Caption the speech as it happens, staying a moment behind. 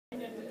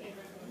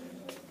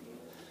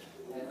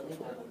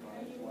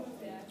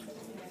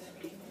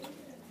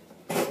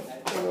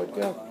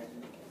Go.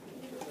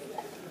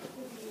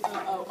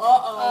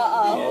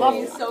 Uh-oh.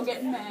 He's so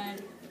getting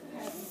mad.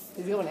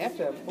 He's going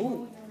after him.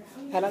 Ooh.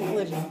 Head on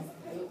collision.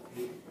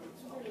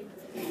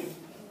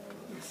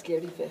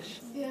 Scaredy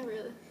fish. Yeah,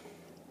 really.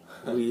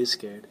 Oh, he is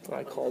scared.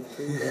 I called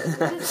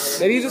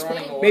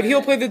maybe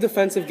he'll play the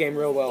defensive game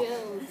real well.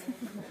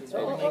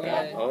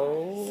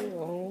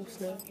 Oh,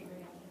 snap.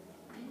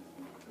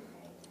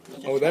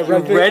 Oh, that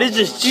Red is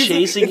just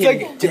chasing him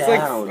down. It's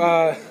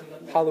like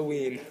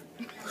Halloween.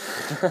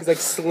 He's like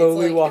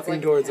slowly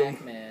walking towards him.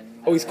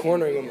 Oh, he's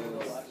cornering him.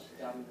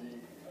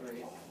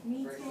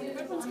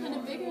 Everyone's kind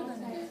of bigger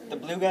than him. The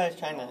blue guy is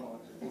trying to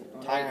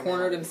tire him.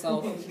 Cornered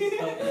himself.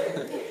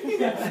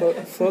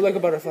 Float like a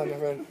butterfly, my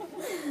friend.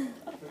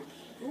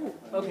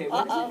 Okay,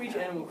 when does it reach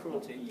animal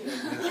cruelty?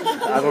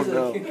 I don't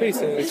know. Pretty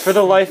soon. It's for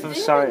the life of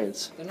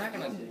science. They're not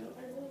gonna.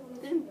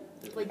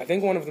 I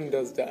think one of them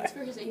does die. I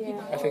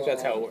think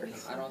that's how it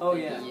works. I don't Oh,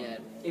 think yeah.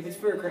 yet. If it's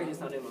for a crane, it's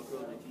not animal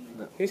cruelty.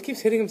 He just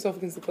keeps hitting himself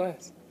against the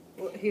glass.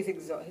 Well, he's going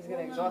to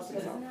exhaust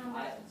himself.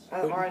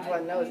 The orange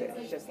one knows it.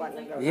 He's just letting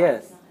him go.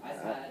 Yes.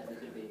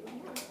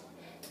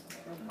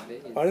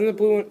 Why doesn't the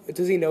blue one?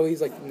 Does he know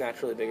he's like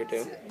naturally bigger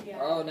too?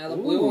 Oh, now the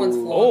blue one's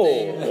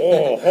floating.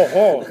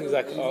 He's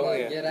like, oh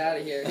yeah. Get out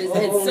of here.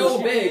 It's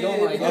so big.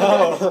 Oh my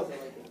god.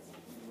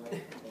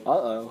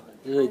 Uh-oh.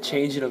 There's a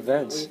change in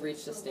events. We've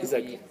reached a He's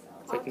stalemate. like,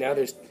 it's like now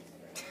there's.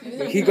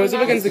 He goes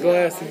up against the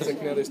glass and he's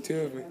like, now there's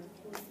two of me.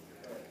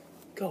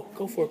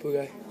 Go for it, blue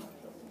guy.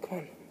 Come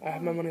on, I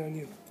have my money on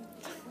you.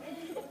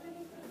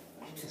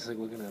 He's like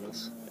looking at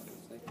us.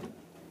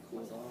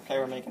 Okay,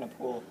 we're making a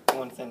pool.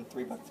 Everyone's in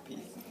 $3 a piece.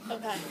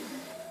 Okay.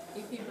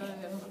 You keep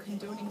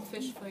condoning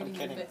fish fighting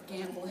and bet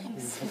gambling.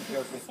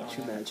 Could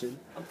you imagine?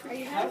 Are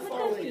you going to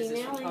put the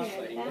female in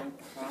your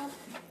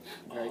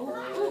back,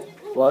 Rob?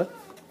 What?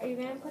 Are you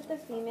going to put the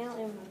female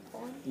in my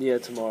phone? Yeah,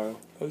 tomorrow.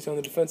 Oh, he's on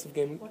the defensive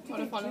game. What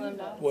if one of them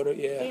dies?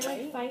 They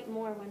like fight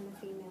more when the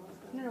female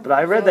is But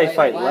I read they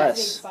fight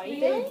less.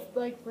 They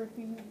like rip the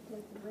female.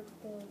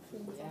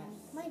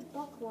 My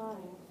book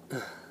lied.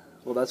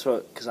 Well, that's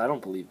what, because I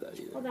don't believe that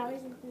either. Well, that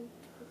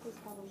was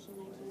published in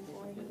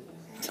 1940.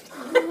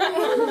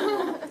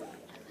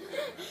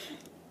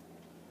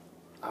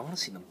 I want to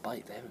see them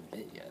bite. They haven't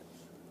bit yet.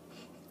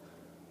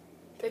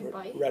 They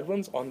bite? Red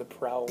one's on the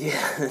prowl.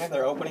 Yeah,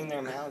 they're opening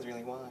their mouths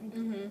really wide.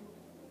 Mm-hmm.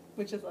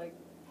 Which is like...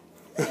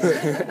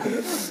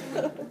 This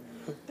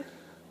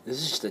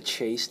is just a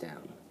chase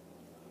down.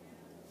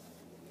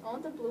 I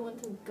want the blue one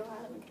to go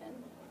at him again.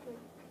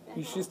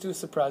 You should just do a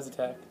surprise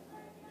attack.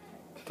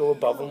 Go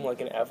above him like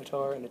an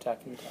avatar and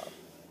attack from the top.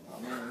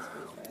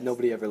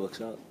 Nobody ever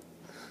looks up.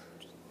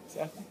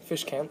 Exactly.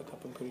 Fish can't look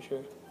up, I'm pretty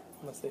sure.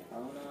 Unless they...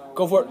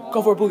 Go for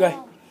it, blue guy.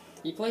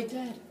 He played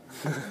dead.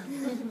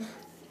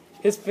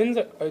 His fins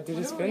are... Did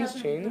his fins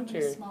change,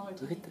 or...?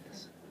 Look at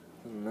this.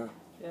 I don't know.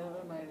 Yeah,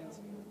 that might have.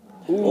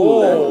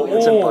 Ooh,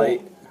 that's a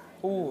bite.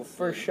 Ooh,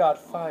 first shot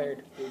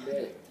fired.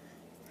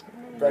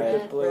 Red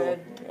with blue.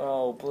 Red.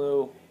 Oh,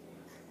 blue.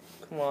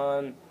 Come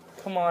on,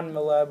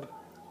 Maleb.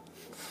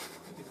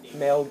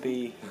 Male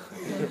B.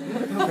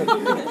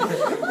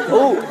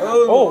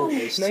 oh,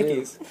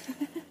 Nikes.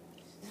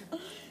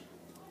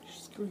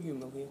 Screw you,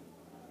 Malia.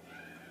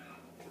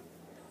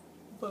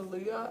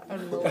 Malia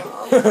and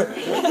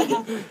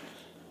Malab.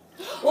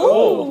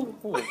 Oh.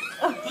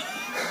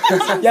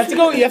 You have to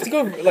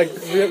go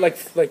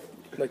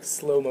like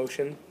slow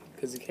motion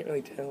because you can't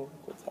really tell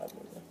what's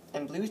happening.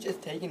 And Blue's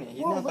just taking it.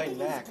 He's not fighting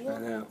back. I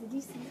know. Did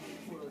you see?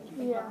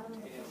 Yeah.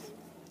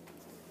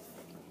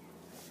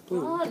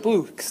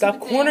 Blue, stop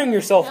cornering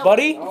yourself,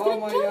 buddy. Oh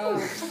my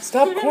god.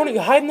 Stop cornering.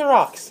 Hide in the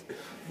rocks.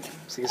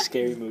 It's like a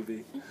scary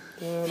movie.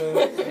 I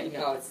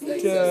know, it's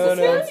so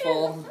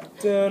suspenseful.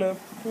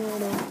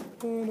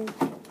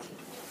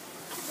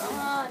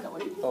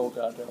 Oh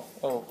god, no.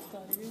 Oh.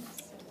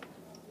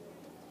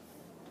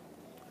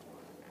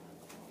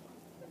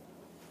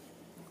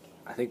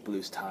 I think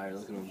Blue's tired.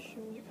 Look at him.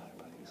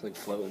 He's like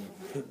floating.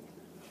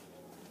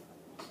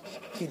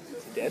 He's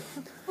dead?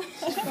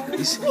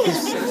 He's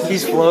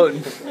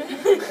floating.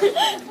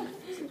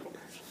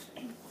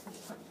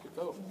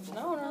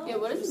 No. Yeah,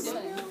 what is he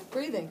doing?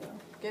 Breathing.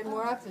 Getting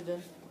more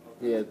oxygen.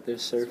 Yeah, they're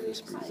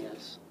surface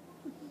breathers.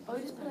 Oh,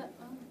 he just put it...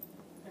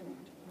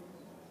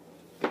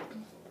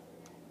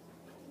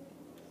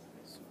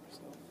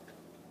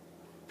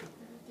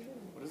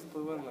 What is the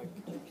blue one like?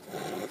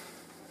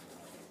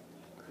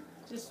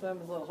 Just swam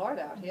his little heart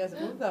out. He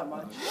hasn't moved that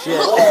much. Shit.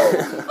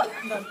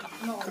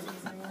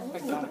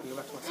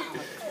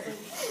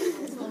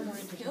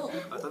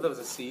 I thought that was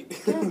a seat.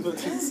 Blue,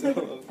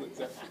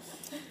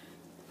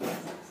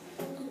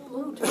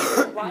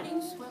 why do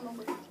you swim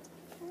over...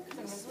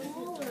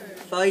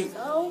 Fight.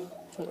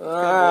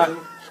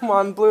 Come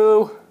on,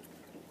 blue.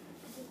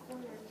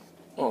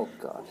 Oh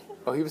god.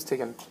 Oh, he was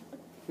taking...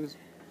 He was...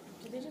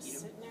 Did they just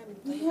sit there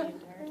and play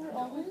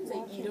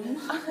They eat him.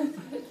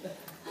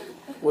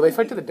 Will they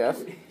fight to the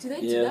death? Do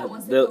they do Yeah, that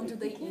once they they'll- come? Do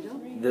they eat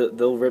them?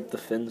 They'll rip the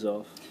fins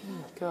off.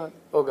 God.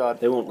 Oh God.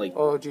 They won't like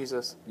Oh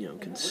Jesus.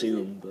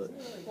 consume, but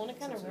Won't it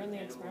kind of ruin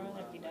the experiment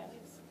if he dies?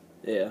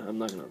 yeah, I'm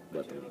not gonna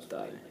let them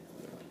die.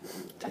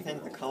 I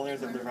think the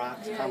colors of the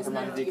rocks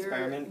compromise the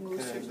experiment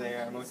because they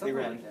are mostly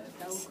red.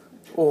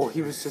 Oh,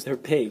 he was just. They're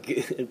pink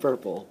and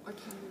purple.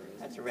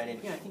 That's reddish.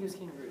 Yeah, I think it was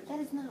kangaroo. That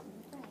is not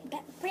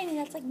red. Brandon,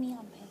 that's like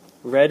neon pink.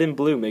 Red and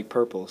blue make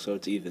purple, so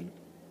it's even.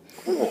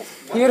 He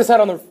hit his head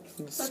on the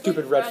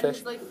stupid red Red fish.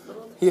 is, like,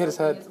 little He hit his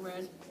head. is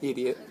red.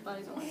 Idiot. His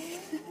body's orange.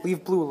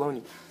 Leave blue alone,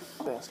 you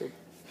bastard.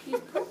 He's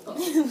purple.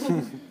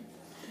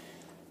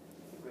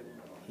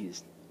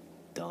 He's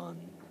done.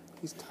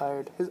 He's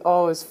tired.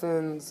 His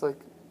fins like.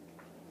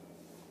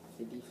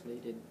 They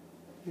deflated.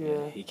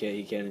 Yeah. He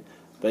can't.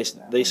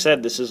 They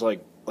said this is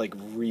like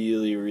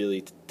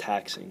really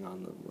taxing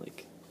on them.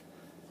 Like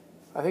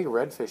I think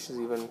redfish is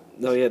even.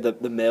 no, yeah,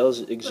 the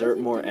males exert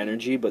more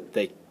energy, but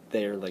they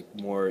are like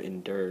more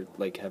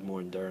have more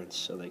endurance,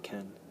 so they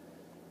can.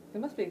 They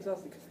must be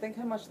exhausted because think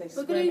how much they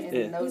Look swim at in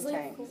him. those He's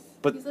like- tanks.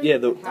 But He's like yeah,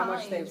 How much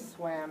dying. they've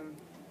swam.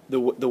 the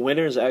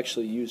winners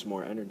actually use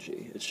more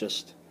energy. It's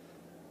just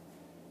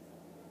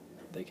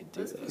they could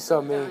do Those that. You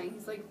saw me. dying.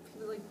 He's like,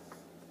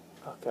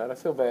 Oh God, I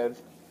feel bad.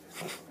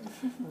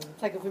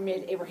 It's like if we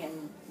made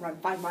Abraham run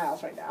 5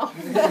 miles right now.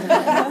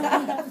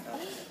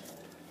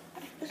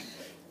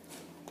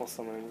 Well,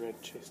 someone in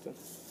red chased him.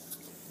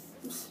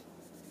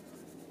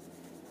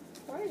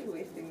 Why are you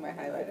wasting my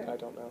highlighter? I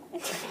don't know.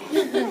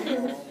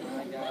 Oh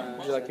my god.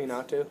 Would you like me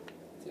not to?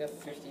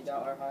 It's like a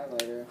 $50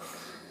 highlighter.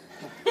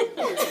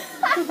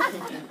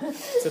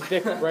 It's a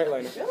thick bright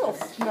liner. You're a little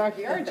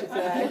snarky, aren't you,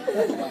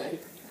 today?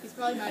 he's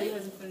probably mad he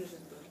hasn't finished his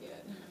book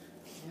yet.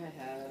 Yeah, I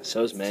have.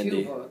 So's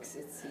Mandy. 2 books.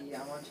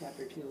 I'm on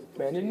chapter 2.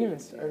 Man, didn't even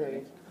start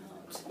already.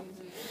 Oh,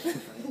 excuse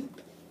me.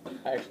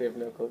 I actually have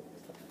no clue.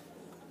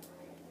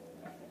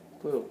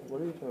 Blue,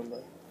 what are you doing,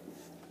 bud?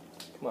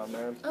 Come on,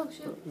 man. Oh,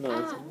 shit. No,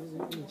 Ah.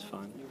 it's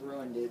fine. You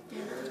ruined it.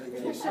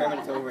 The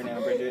experiment's over now,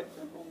 Bridget.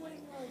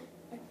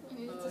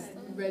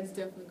 Red's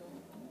definitely going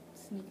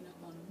sneaking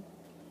up on him.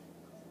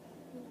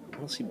 I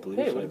don't see blue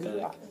Hey, fight what is back.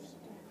 that?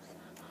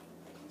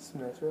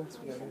 Smash rats,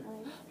 we got him.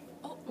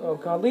 Oh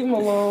God, leave him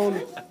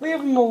alone! Leave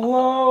him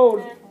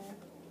alone!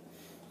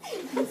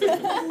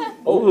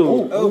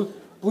 Oh,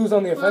 Blue's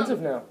on the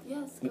offensive now.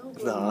 Yes, go.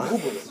 Nah.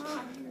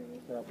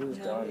 No, Blue's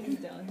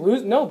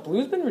done.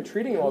 Blue's been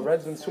retreating while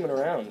Red's been swimming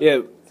around.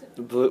 Yeah,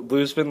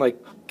 blue's been like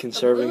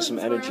conserving some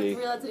energy.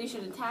 Realized that he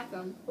should attack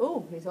him.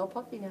 Ooh, he's all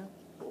puffy now.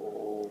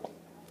 Oh.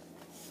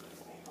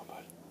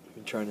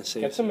 I'm trying to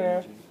save Get some air.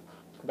 energy.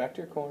 Go back to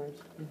your corners.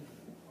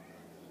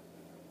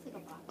 It's like a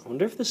box. I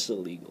wonder if this is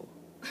illegal.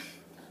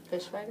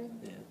 Fish fighting?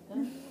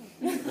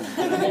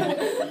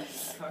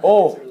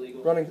 Oh,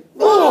 running.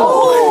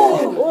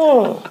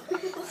 Oh,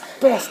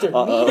 bastard.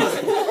 Uh-oh.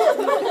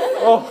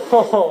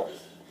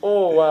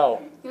 Oh,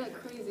 wow. Yeah,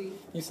 crazy.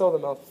 You saw the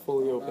mouth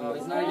fully open. Oh,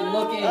 he's not even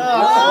looking.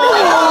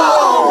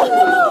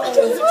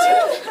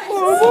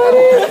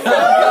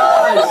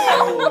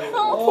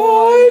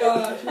 Oh,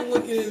 gosh,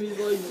 look at him. He's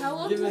like How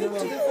long do the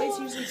fights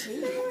usually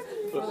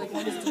take? Or like,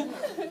 when is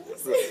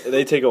it?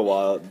 They take a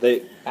while.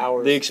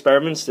 Hours. The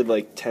experiments did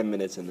like 10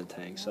 minutes in the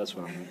tank, so that's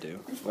what I'm gonna do.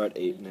 We're at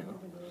 8 now.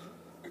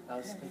 I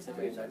was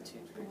considering that too.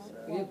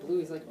 Look at Blue.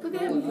 He's like, Look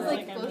at him. He's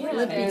like, yeah,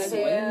 flipping. he's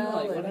sweating.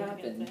 Like, what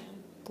happened?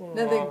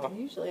 No,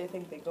 they usually I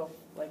think they go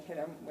like hit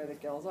them where the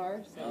gills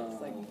are, so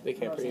it's like They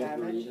can't most breathe.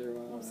 damage.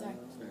 I'm sorry.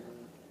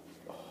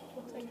 No,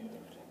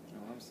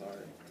 I'm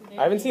sorry.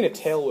 I haven't seen a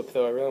tail whip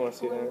though. I really want to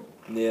see that.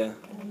 Yeah,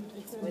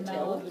 They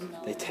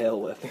they tail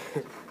whip.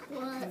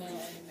 What?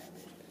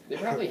 They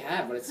probably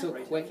have, but it's so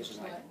quick. It's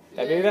just like.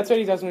 Yeah, maybe that's what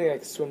he does when he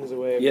like swims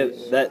away. Yeah,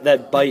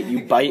 that bite,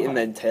 you bite and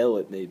then tail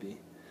whip maybe.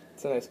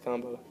 It's a nice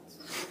combo.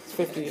 It's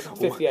 50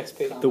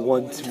 XP. The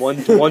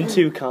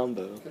 1-2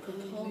 combo.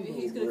 Maybe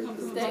he's gonna come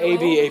from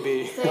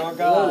AB. Oh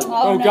God.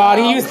 Oh God,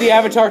 he used the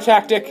Avatar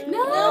tactic. No!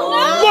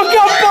 Look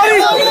up,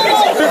 buddy!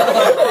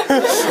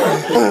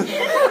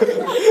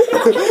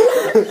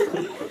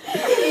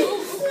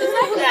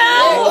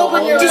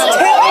 Just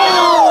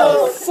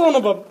tail! Son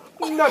of a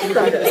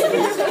nutcracker.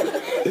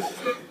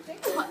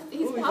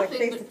 He's Ooh, he's like popping,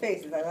 face to but...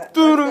 face. Is that Let's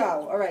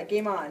go. All right,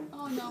 game on.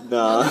 Oh, no.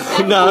 No,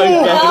 no,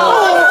 he's backing up.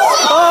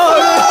 Oh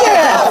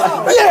yeah!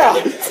 Oh yeah!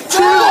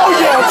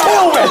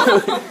 Tail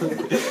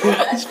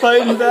whip! He's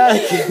fighting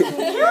back.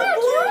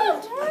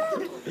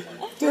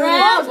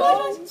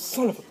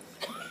 Son of a...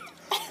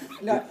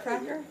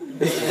 Nutcracker.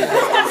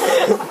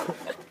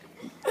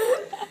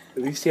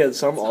 At least he had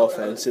some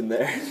offense in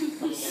there.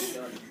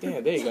 Yeah,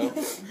 there you go.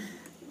 30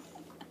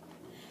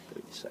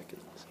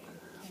 seconds.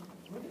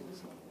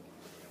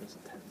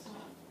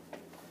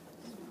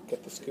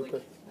 Get the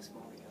scooper.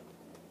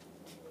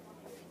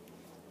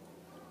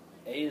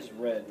 A is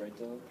red, right,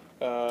 Dylan?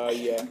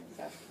 Yeah.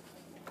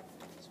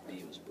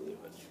 B was blue.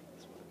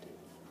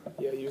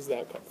 Yeah, use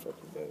that cup for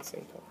the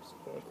same cups.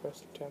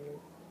 Crust contaminant.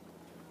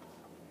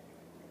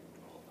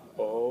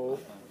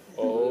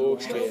 Oh,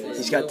 shit.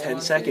 He's got 10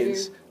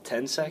 seconds.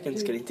 10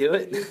 seconds. Can he do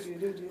it?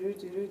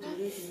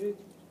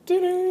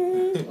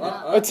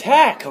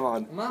 Attack! Come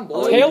on. Come on,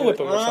 boy. Tail whip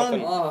him or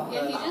something. Oh,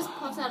 Yeah, he just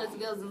puffs out his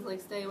gills and is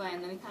like, stay away,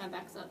 and then he kind of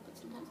backs up, but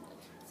sometimes he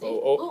doesn't. See?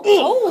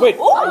 Wait.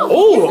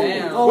 Oh!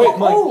 damn. Wait,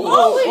 my.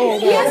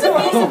 He has a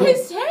piece of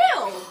his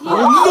tail. No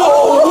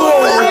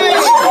way!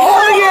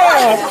 Oh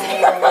yeah!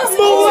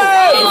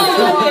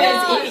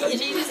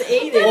 He just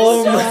ate it.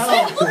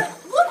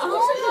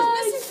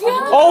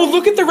 Oh,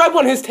 look at the red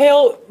one. His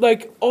tail,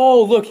 like,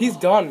 oh, look, he's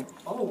done.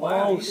 Oh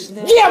wow.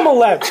 Yeah,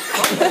 Maleb!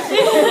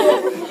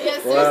 Yeah,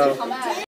 seriously, come at.